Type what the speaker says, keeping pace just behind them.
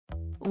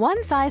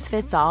One size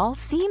fits all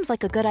seems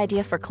like a good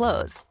idea for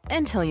clothes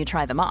until you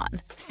try them on.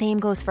 Same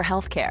goes for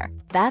healthcare.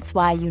 That's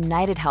why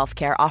United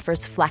Healthcare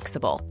offers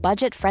flexible,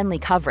 budget-friendly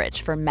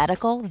coverage for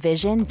medical,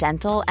 vision,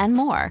 dental, and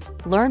more.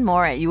 Learn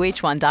more at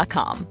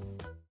uh1.com.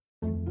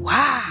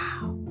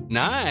 Wow.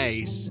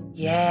 Nice.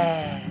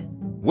 Yeah.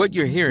 What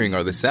you're hearing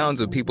are the sounds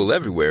of people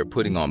everywhere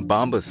putting on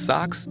Bombas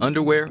socks,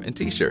 underwear, and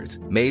T-shirts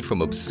made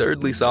from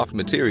absurdly soft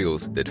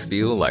materials that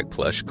feel like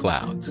plush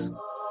clouds.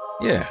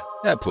 Yeah,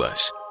 that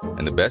plush.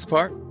 And the best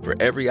part? For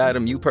every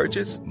item you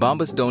purchase,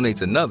 Bombas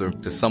donates another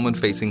to someone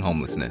facing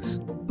homelessness.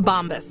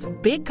 Bombas.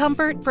 Big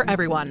comfort for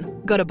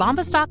everyone. Go to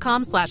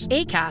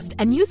bombas.com/ACAST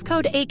and use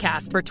code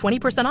ACAST for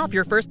 20% off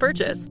your first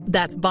purchase.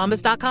 That's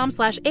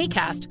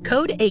bombas.com/ACAST.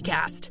 Code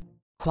ACAST.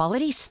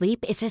 Quality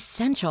sleep is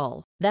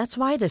essential. That's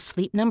why the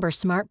Sleep Number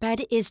Smart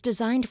Bed is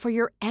designed for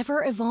your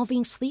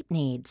ever-evolving sleep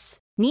needs.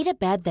 Need a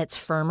bed that's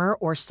firmer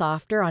or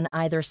softer on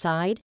either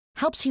side?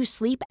 Helps you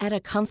sleep at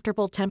a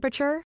comfortable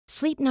temperature?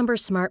 Sleep Number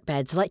Smart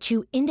Beds let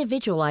you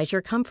individualize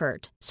your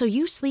comfort, so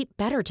you sleep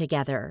better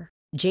together.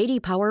 J.D.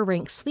 Power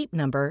ranks Sleep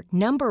Number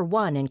number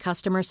 1 in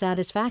customer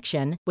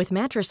satisfaction with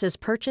mattresses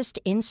purchased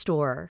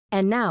in-store.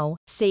 And now,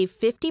 save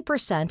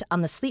 50% on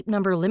the Sleep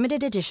Number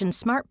Limited Edition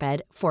Smart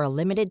Bed for a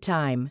limited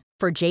time.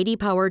 For J.D.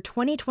 Power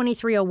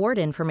 2023 award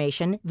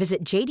information,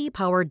 visit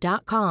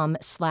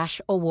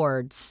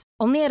jdpower.com/awards.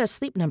 Only at a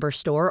Sleep Number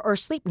store or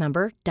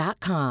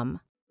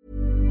sleepnumber.com.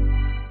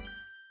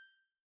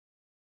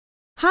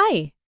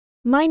 Hi,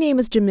 my name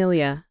is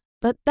Jamelia,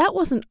 but that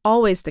wasn't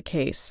always the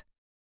case.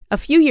 A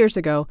few years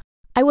ago,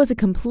 I was a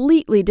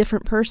completely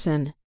different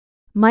person.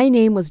 My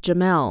name was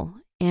Jamel,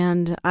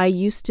 and I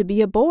used to be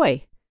a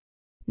boy.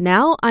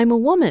 Now I'm a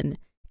woman,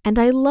 and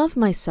I love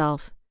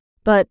myself.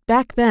 But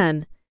back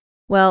then,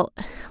 well,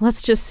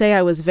 let's just say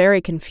I was very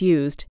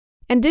confused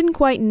and didn't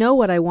quite know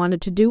what I wanted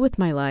to do with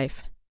my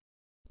life.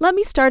 Let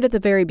me start at the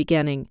very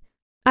beginning.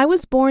 I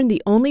was born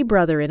the only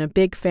brother in a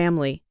big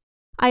family.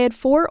 I had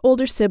 4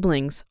 older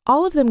siblings,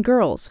 all of them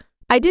girls.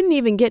 I didn't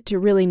even get to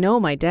really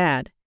know my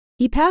dad.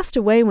 He passed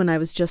away when I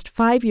was just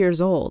 5 years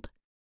old.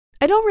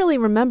 I don't really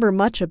remember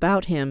much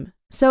about him,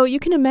 so you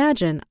can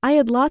imagine I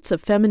had lots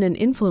of feminine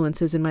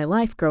influences in my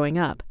life growing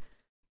up.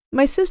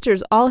 My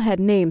sisters all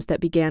had names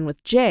that began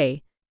with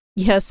J.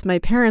 Yes, my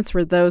parents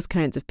were those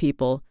kinds of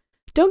people.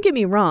 Don't get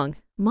me wrong,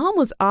 Mom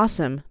was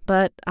awesome,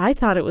 but I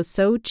thought it was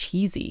so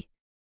cheesy.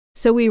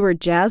 So we were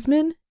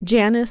Jasmine,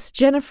 Janice,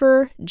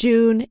 Jennifer,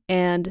 June,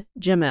 and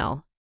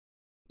Jamel.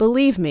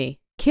 Believe me,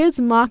 kids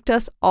mocked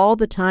us all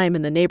the time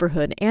in the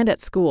neighborhood and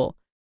at school.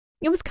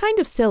 It was kind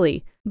of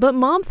silly, but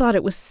Mom thought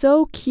it was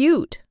so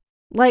cute.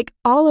 Like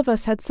all of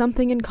us had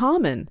something in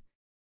common.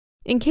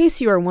 In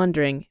case you are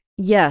wondering,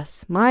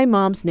 yes, my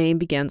mom's name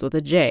begins with a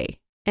J,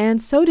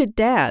 and so did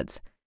Dad's.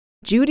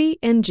 Judy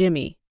and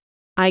Jimmy.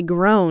 I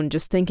groaned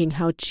just thinking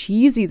how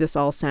cheesy this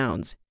all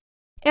sounds.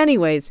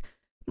 Anyways,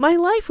 my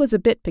life was a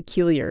bit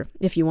peculiar,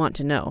 if you want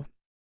to know.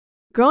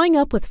 Growing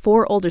up with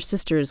 4 older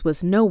sisters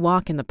was no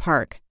walk in the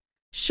park.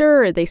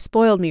 Sure, they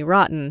spoiled me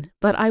rotten,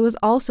 but I was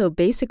also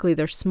basically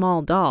their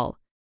small doll.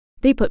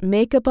 They put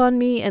makeup on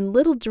me and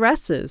little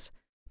dresses.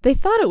 They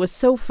thought it was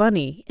so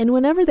funny, and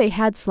whenever they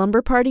had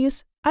slumber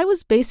parties, I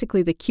was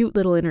basically the cute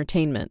little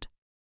entertainment.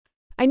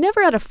 I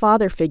never had a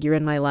father figure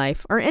in my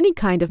life or any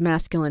kind of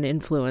masculine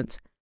influence.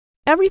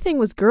 Everything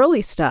was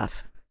girly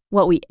stuff.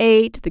 What we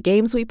ate, the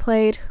games we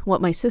played,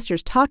 what my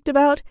sisters talked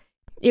about,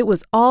 it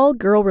was all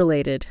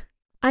girl-related.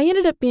 I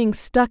ended up being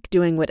stuck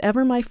doing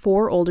whatever my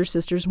 4 older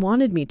sisters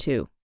wanted me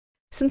to.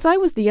 Since I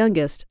was the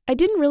youngest, I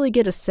didn't really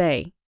get a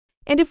say.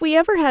 And if we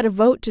ever had a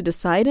vote to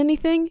decide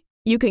anything,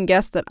 you can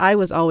guess that I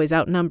was always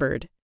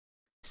outnumbered.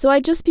 So I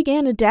just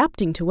began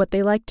adapting to what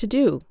they liked to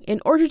do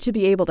in order to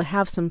be able to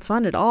have some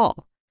fun at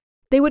all.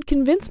 They would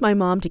convince my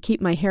mom to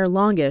keep my hair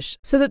longish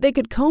so that they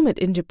could comb it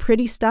into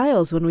pretty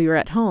styles when we were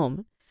at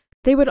home.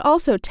 They would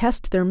also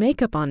test their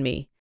makeup on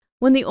me.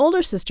 When the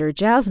older sister,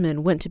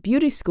 Jasmine, went to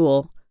beauty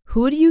school,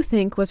 who do you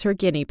think was her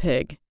guinea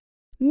pig?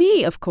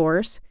 Me, of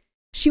course.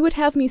 She would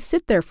have me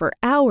sit there for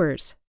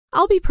hours.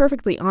 I'll be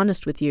perfectly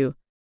honest with you.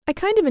 I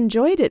kind of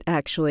enjoyed it,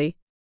 actually.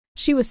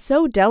 She was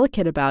so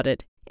delicate about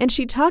it, and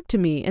she'd talk to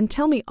me and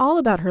tell me all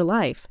about her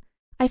life.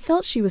 I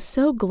felt she was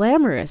so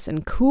glamorous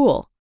and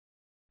cool.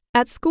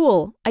 At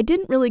school, I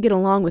didn't really get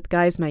along with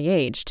guys my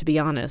age, to be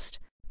honest.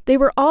 They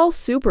were all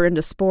super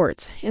into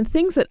sports and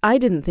things that I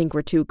didn't think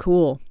were too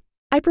cool.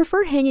 I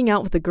prefer hanging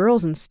out with the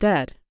girls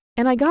instead,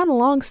 and I got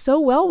along so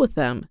well with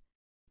them.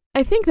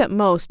 I think that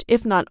most,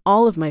 if not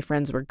all of my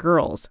friends were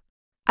girls.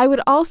 I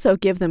would also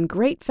give them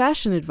great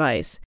fashion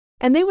advice,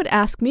 and they would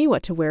ask me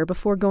what to wear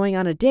before going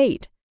on a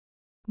date.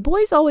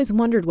 Boys always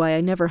wondered why I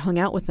never hung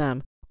out with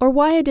them, or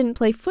why I didn't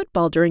play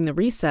football during the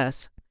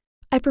recess.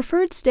 I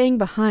preferred staying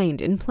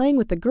behind and playing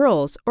with the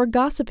girls or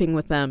gossiping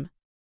with them.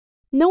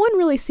 No one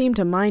really seemed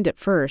to mind at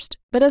first,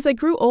 but as I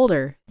grew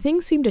older,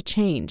 things seemed to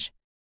change.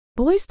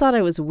 Boys thought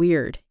I was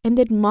weird, and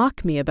they'd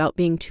mock me about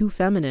being too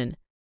feminine.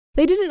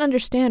 They didn't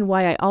understand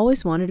why I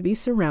always wanted to be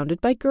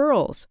surrounded by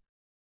girls.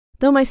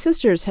 Though my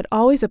sisters had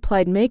always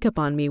applied makeup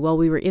on me while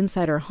we were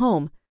inside our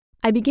home,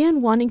 I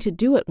began wanting to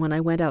do it when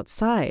I went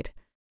outside.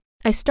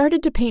 I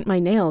started to paint my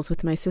nails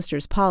with my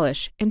sister's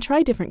polish and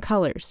try different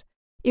colors.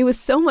 It was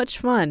so much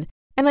fun,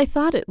 and I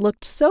thought it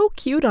looked so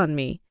cute on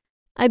me.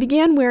 I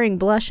began wearing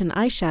blush and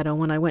eyeshadow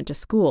when I went to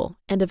school,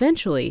 and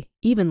eventually,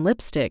 even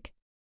lipstick.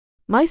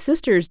 My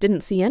sisters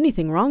didn't see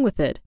anything wrong with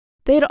it.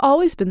 They had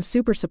always been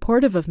super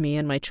supportive of me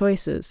and my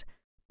choices.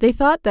 They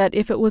thought that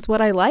if it was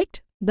what I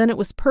liked, then it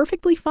was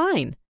perfectly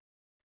fine.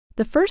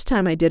 The first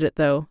time I did it,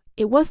 though,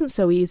 it wasn't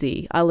so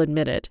easy, I'll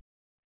admit it.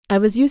 I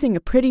was using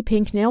a pretty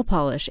pink nail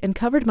polish and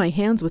covered my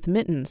hands with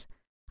mittens.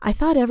 I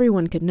thought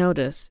everyone could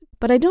notice,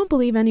 but I don't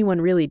believe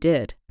anyone really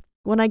did.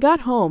 When I got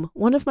home,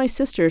 one of my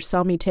sisters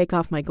saw me take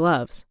off my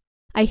gloves.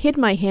 I hid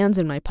my hands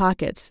in my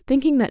pockets,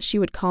 thinking that she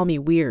would call me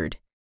weird.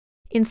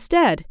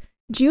 Instead,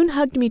 June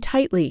hugged me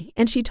tightly,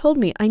 and she told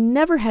me I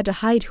never had to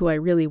hide who I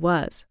really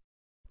was.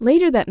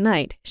 Later that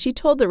night, she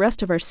told the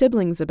rest of our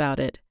siblings about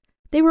it.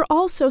 They were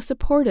all so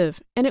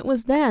supportive, and it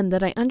was then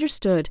that I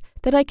understood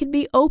that I could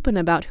be open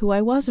about who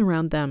I was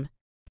around them.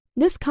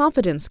 This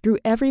confidence grew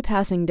every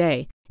passing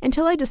day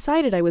until I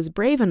decided I was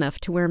brave enough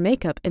to wear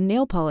makeup and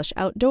nail polish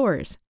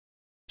outdoors.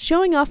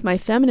 Showing off my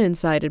feminine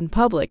side in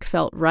public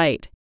felt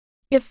right.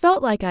 It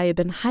felt like I had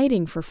been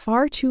hiding for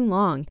far too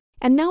long,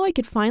 and now I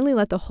could finally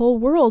let the whole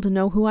world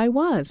know who I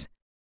was.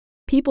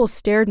 People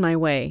stared my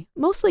way,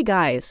 mostly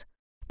guys.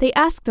 They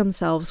asked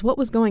themselves what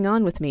was going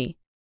on with me.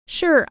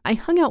 Sure, I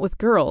hung out with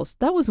girls,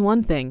 that was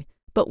one thing,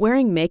 but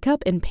wearing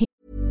makeup and paint.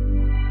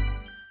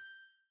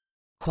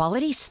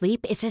 Quality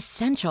sleep is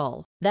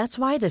essential. That's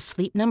why the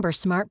Sleep Number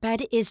Smart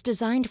Bed is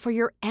designed for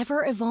your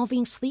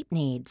ever-evolving sleep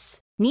needs.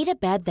 Need a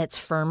bed that's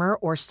firmer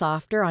or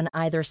softer on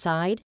either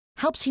side?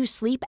 Helps you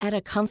sleep at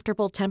a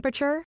comfortable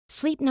temperature?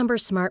 Sleep Number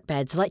Smart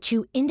Beds let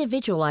you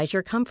individualize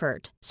your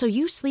comfort, so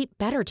you sleep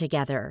better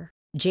together.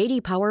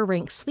 J.D. Power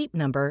ranks Sleep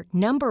Number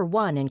number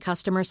 1 in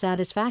customer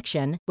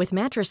satisfaction with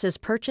mattresses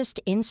purchased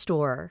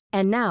in-store.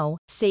 And now,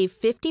 save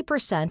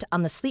 50%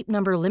 on the Sleep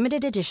Number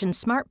Limited Edition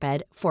Smart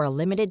Bed for a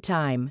limited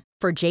time.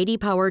 For J.D.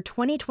 Power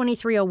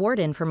 2023 award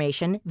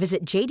information,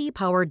 visit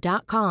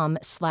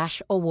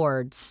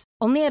jdpower.com/awards.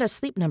 Only at a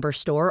Sleep Number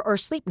store or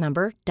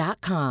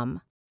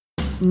sleepnumber.com.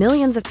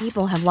 Millions of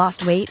people have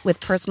lost weight with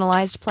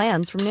personalized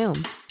plans from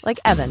Noom. Like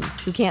Evan,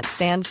 who can't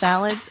stand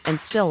salads and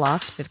still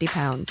lost 50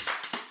 pounds.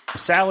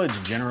 Salads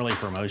generally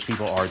for most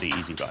people are the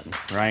easy button,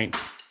 right?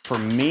 For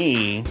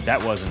me,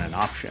 that wasn't an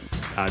option.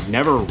 I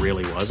never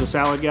really was a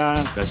salad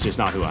guy. That's just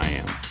not who I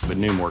am. But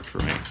Noom worked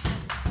for me.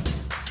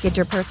 Get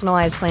your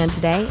personalized plan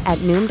today at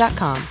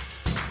Noom.com.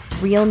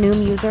 Real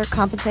Noom user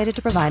compensated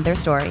to provide their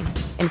story.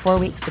 In 4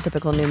 weeks, the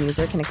typical Noom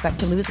user can expect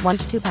to lose 1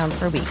 to 2 pounds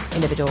per week.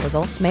 Individual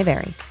results may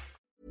vary.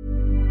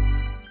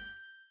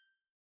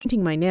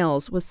 Painting my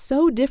nails was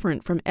so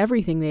different from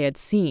everything they had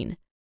seen.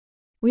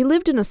 We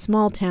lived in a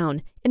small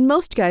town, and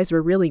most guys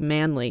were really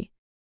manly.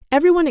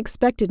 Everyone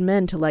expected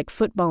men to like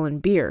football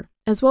and beer,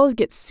 as well as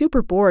get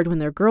super bored when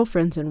their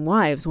girlfriends and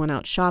wives went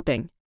out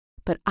shopping.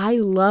 But I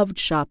loved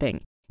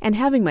shopping, and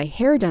having my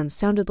hair done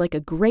sounded like a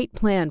great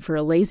plan for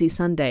a lazy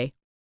Sunday.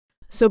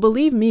 So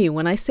believe me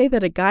when I say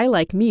that a guy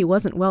like me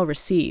wasn't well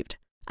received.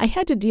 I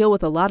had to deal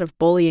with a lot of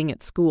bullying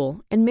at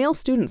school, and male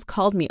students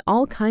called me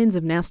all kinds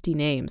of nasty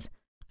names.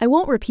 I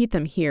won't repeat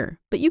them here,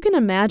 but you can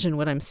imagine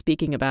what I'm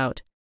speaking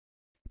about.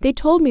 They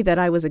told me that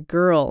I was a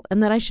girl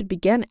and that I should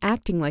begin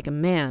acting like a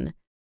man,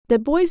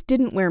 that boys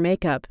didn't wear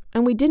makeup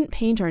and we didn't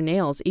paint our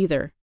nails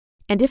either.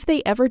 And if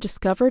they ever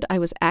discovered I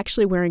was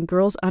actually wearing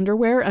girls'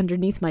 underwear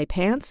underneath my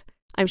pants,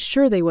 I'm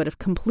sure they would have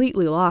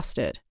completely lost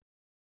it.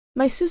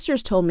 My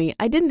sisters told me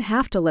I didn't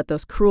have to let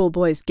those cruel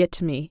boys get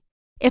to me.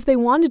 If they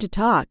wanted to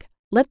talk,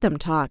 let them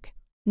talk.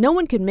 No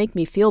one could make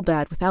me feel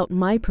bad without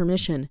my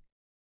permission.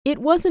 It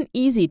wasn't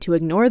easy to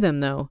ignore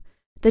them, though.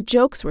 The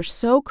jokes were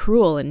so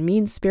cruel and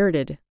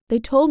mean-spirited. They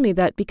told me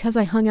that because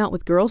I hung out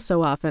with girls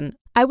so often,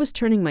 I was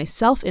turning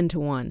myself into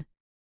one.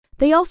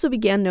 They also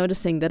began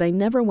noticing that I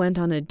never went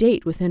on a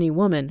date with any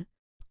woman.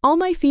 All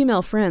my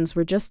female friends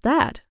were just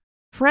that,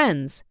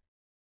 friends.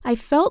 I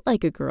felt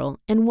like a girl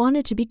and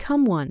wanted to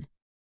become one.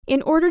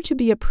 In order to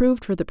be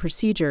approved for the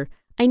procedure,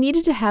 I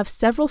needed to have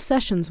several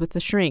sessions with the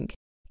shrink,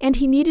 and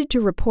he needed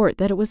to report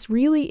that it was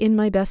really in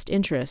my best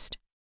interest.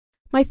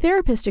 My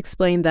therapist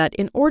explained that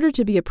in order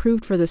to be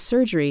approved for the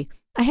surgery,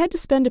 I had to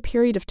spend a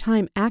period of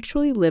time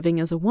actually living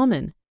as a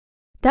woman.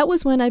 That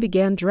was when I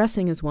began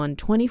dressing as one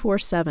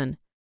 24/7.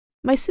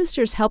 My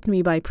sisters helped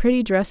me buy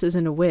pretty dresses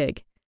and a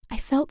wig. I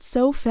felt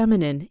so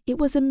feminine. It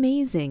was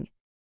amazing.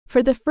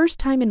 For the first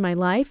time in my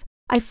life,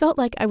 I felt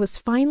like I was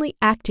finally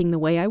acting the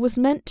way I was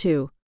meant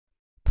to.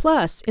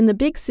 Plus, in the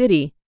big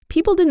city,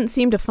 people didn't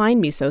seem to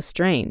find me so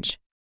strange.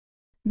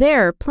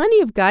 There, plenty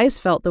of guys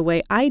felt the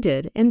way I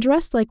did and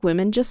dressed like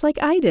women just like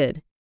I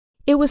did.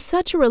 It was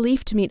such a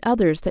relief to meet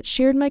others that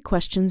shared my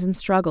questions and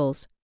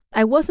struggles.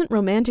 I wasn't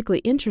romantically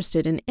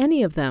interested in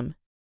any of them,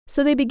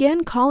 so they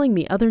began calling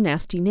me other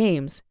nasty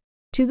names.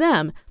 To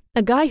them,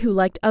 a guy who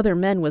liked other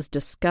men was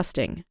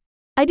disgusting.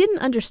 I didn't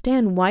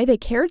understand why they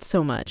cared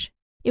so much.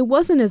 It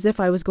wasn't as if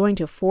I was going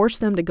to force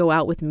them to go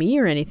out with me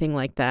or anything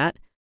like that.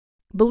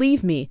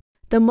 Believe me,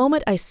 The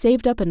moment I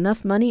saved up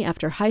enough money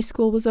after high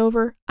school was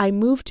over, I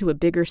moved to a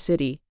bigger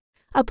city,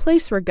 a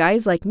place where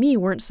guys like me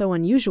weren't so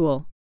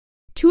unusual.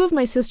 2 of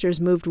my sisters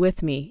moved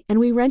with me, and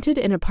we rented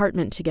an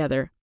apartment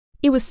together.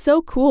 It was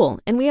so cool,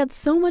 and we had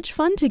so much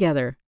fun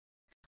together.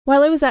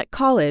 While I was at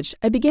college,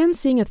 I began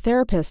seeing a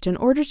therapist in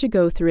order to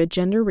go through a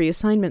gender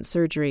reassignment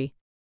surgery.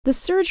 The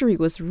surgery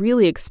was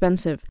really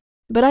expensive,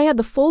 but I had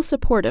the full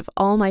support of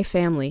all my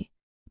family.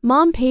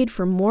 Mom paid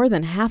for more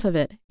than half of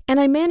it, and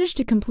I managed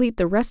to complete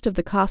the rest of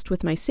the cost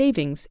with my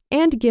savings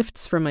and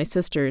gifts from my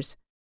sisters.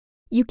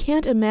 You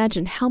can't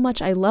imagine how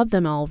much I loved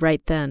them all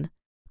right then.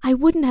 I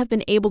wouldn't have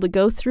been able to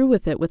go through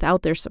with it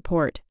without their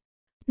support.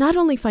 Not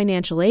only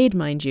financial aid,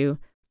 mind you,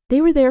 they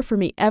were there for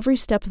me every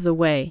step of the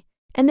way,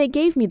 and they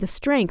gave me the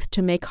strength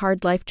to make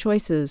hard life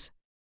choices.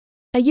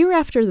 A year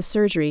after the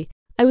surgery,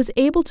 I was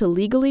able to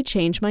legally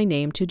change my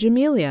name to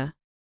Jamelia.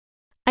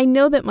 I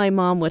know that my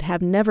mom would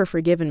have never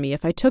forgiven me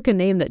if I took a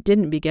name that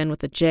didn't begin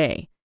with a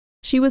J.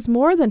 She was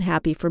more than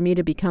happy for me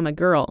to become a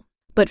girl,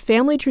 but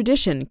family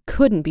tradition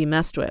couldn't be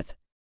messed with.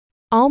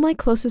 All my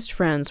closest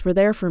friends were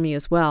there for me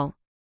as well.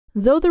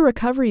 Though the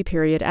recovery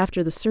period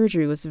after the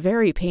surgery was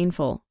very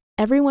painful,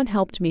 everyone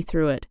helped me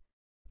through it.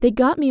 They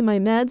got me my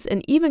meds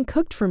and even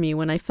cooked for me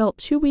when I felt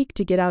too weak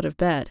to get out of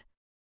bed.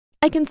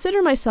 I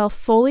consider myself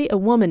fully a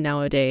woman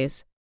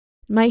nowadays.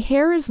 My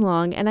hair is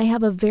long and I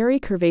have a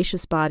very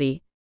curvaceous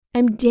body.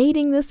 I'm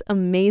dating this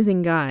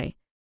amazing guy.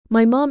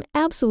 My mom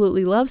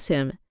absolutely loves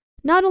him,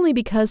 not only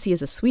because he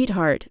is a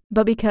sweetheart,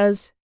 but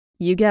because,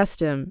 you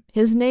guessed him,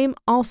 his name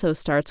also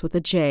starts with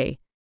a J.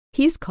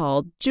 He's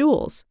called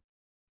Jules.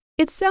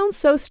 It sounds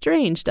so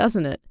strange,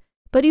 doesn't it?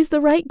 But he's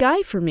the right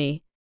guy for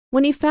me.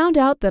 When he found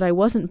out that I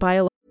wasn't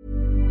biologically...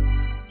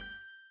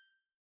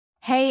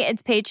 Hey,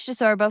 it's Paige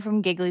DeSorbo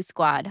from Giggly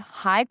Squad.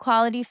 High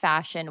quality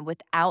fashion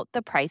without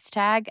the price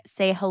tag.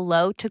 Say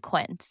hello to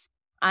Quince.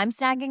 I'm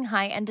snagging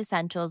high-end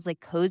essentials like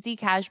cozy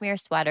cashmere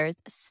sweaters,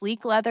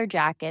 sleek leather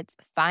jackets,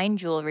 fine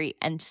jewelry,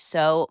 and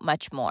so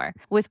much more.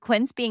 With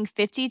Quince being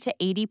 50 to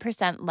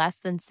 80% less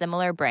than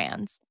similar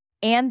brands.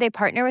 And they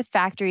partner with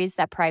factories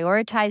that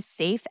prioritize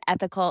safe,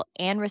 ethical,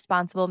 and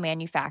responsible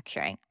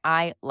manufacturing.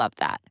 I love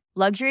that.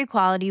 Luxury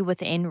quality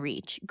within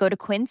reach. Go to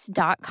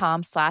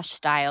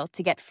quince.com/style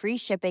to get free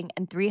shipping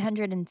and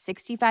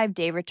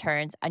 365-day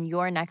returns on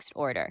your next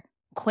order.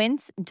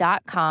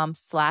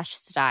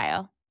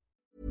 Quince.com/style.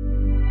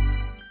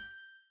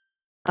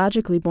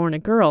 Logically born a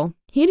girl,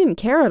 he didn't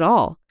care at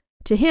all.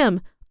 To him,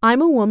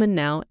 I'm a woman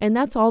now, and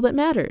that's all that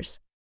matters.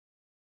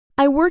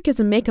 I work as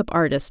a makeup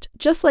artist,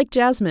 just like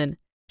Jasmine.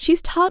 She's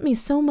taught me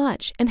so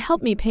much and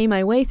helped me pay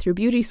my way through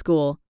beauty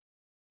school.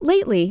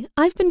 Lately,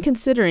 I've been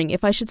considering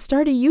if I should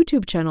start a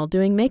YouTube channel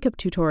doing makeup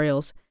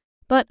tutorials,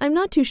 but I'm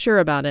not too sure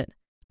about it.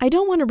 I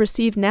don't want to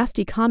receive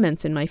nasty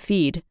comments in my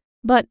feed,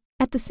 but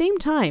at the same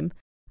time,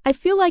 I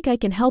feel like I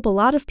can help a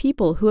lot of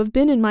people who have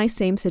been in my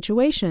same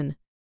situation.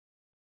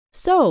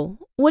 So,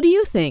 what do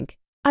you think?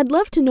 I'd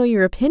love to know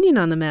your opinion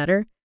on the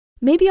matter.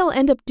 Maybe I'll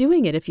end up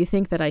doing it if you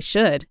think that I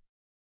should.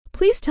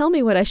 Please tell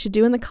me what I should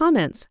do in the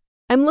comments.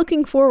 I'm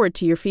looking forward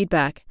to your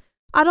feedback.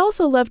 I'd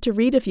also love to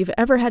read if you've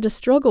ever had to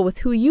struggle with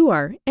who you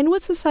are and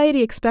what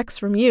society expects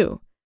from you.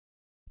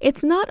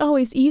 It's not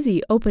always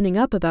easy opening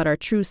up about our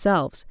true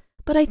selves,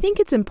 but I think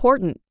it's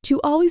important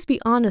to always be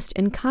honest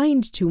and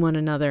kind to one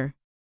another.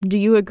 Do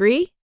you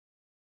agree?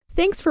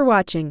 Thanks for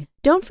watching.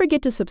 Don't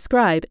forget to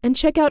subscribe and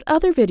check out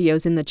other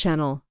videos in the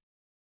channel.